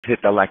Hit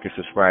that like and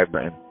subscribe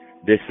button.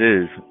 This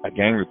is a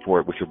gang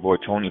report with your boy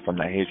Tony from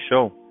That Hit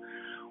Show.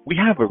 We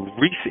have a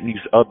recent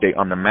news update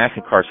on the mass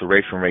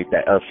incarceration rate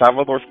that El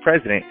Salvador's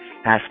president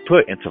has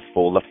put into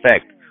full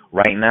effect.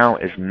 Right now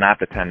is not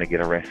the time to get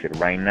arrested.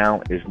 Right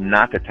now is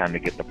not the time to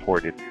get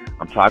deported.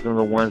 I'm talking to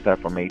the ones that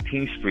are from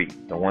 18th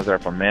Street, the ones that are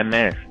from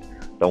MS,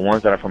 the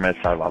ones that are from El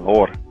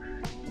Salvador.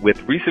 With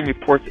recent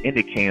reports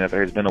indicating that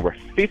there has been over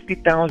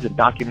 50,000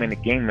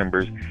 documented gang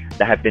members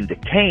that have been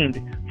detained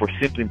for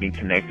simply being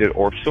connected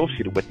or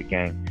associated with the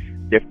gang.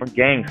 Different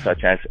gangs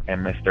such as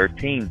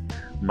MS-13,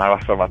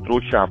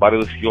 SALVATRUCHA,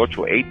 Barrio 18,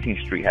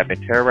 18th Street have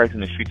been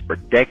terrorizing the streets for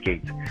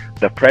decades.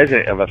 The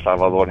president of El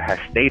Salvador has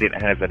stated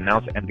and has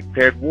announced and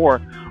declared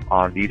war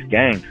on these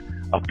gangs.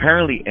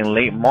 Apparently, in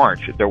late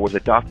March, there was a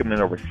document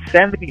over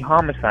 70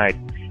 homicides,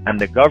 and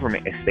the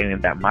government is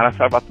stating that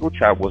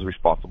Salvatrucha was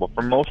responsible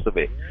for most of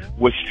it,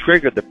 which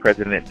triggered the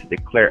president to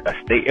declare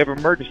a state of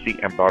emergency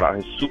and brought out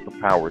his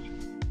superpowers.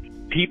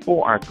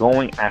 People are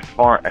going as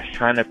far as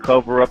trying to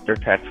cover up their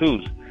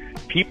tattoos.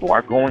 People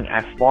are going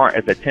as far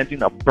as attempting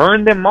to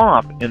burn them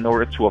off in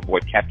order to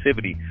avoid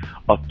captivity.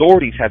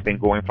 Authorities have been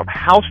going from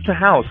house to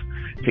house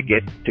to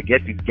get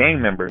these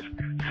gang members.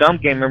 Some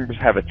gang members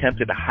have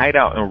attempted to hide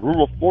out in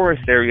rural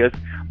forest areas,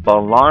 but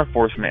law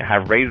enforcement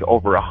have raided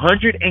over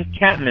 100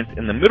 encampments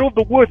in the middle of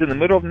the woods, in the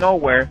middle of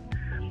nowhere,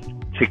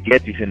 to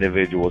get these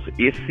individuals.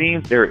 It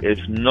seems there is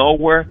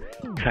nowhere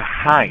to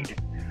hide.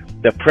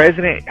 The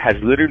president has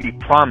literally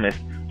promised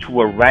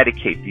to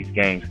eradicate these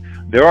gangs.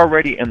 They're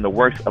already in the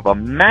works of a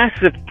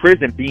massive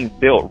prison being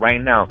built right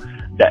now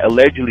that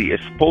allegedly is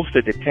supposed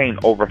to detain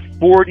over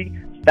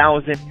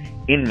 40,000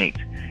 inmates.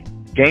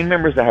 Gang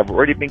members that have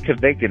already been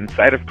convicted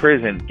inside of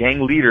prison,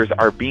 gang leaders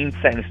are being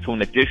sentenced to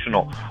an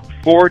additional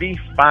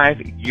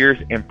 45 years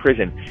in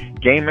prison.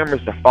 Gang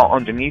members that fall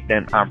underneath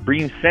them are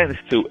being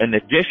sentenced to an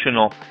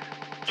additional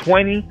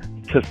 20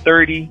 to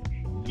 30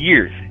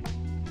 years.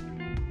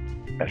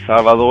 El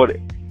Salvador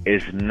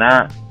is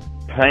not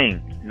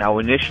playing. Now,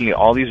 initially,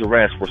 all these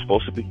arrests were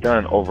supposed to be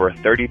done over a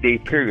 30-day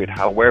period.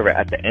 However,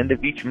 at the end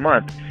of each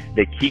month,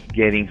 they keep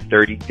getting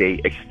 30-day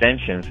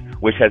extensions,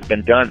 which has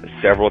been done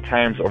several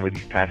times over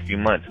these past few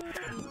months.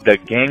 The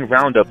gang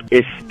roundup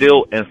is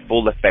still in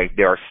full effect.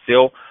 They are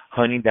still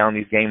hunting down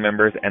these gang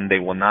members, and they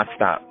will not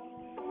stop.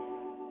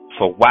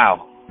 So,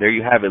 wow, there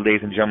you have it,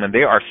 ladies and gentlemen.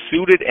 They are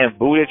suited and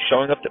booted,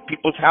 showing up to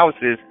people's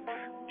houses,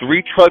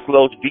 3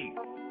 truckloads deep,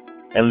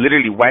 and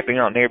literally wiping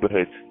out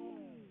neighborhoods.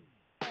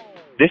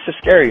 This is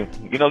scary.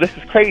 You know, this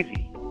is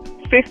crazy.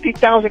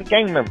 50,000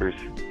 gang members.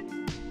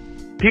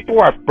 People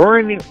are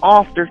burning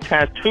off their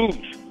tattoos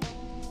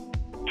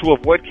to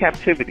avoid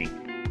captivity.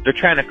 They're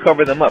trying to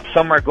cover them up.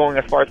 Some are going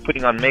as far as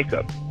putting on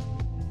makeup.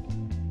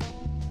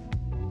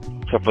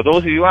 So for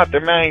those of you out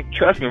there, man,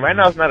 trust me, right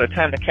now is not a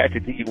time to catch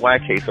a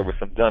DUI case over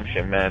some dumb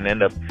shit, man,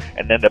 and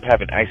end up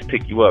having ICE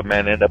pick you up,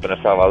 man, end up in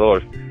El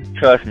Salvador.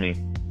 Trust me,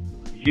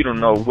 you don't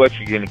know what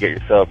you're gonna get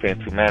yourself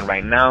into, man.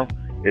 Right now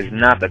is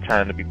not the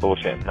time to be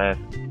bullshitting, man.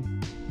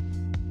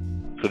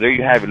 So there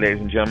you have it,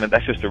 ladies and gentlemen.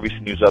 That's just a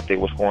recent news update.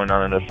 What's going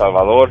on in El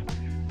Salvador?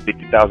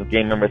 50,000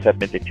 gang members have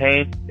been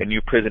detained. The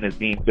new prison is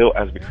being built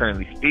as we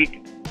currently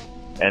speak.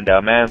 And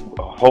man,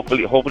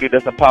 hopefully it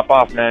doesn't pop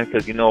off, man.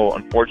 Because you know,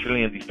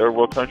 unfortunately, in these third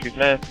world countries,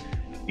 man,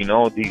 you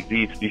know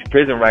these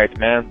prison riots,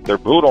 man, they're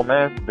brutal,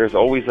 man. There's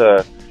always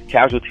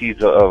casualties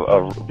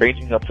of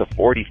ranging up to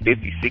 40,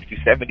 50, 60,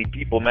 70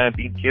 people, man,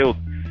 being killed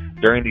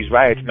during these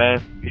riots,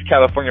 man. These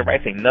California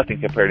riots ain't nothing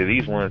compared to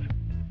these ones.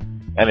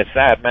 And it's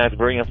sad, man. It's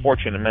very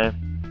unfortunate,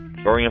 man.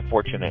 Very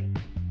unfortunate.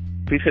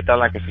 Please hit that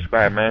like and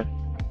subscribe, man.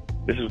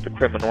 This is the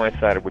Criminal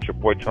Insider with your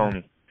boy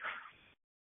Tony.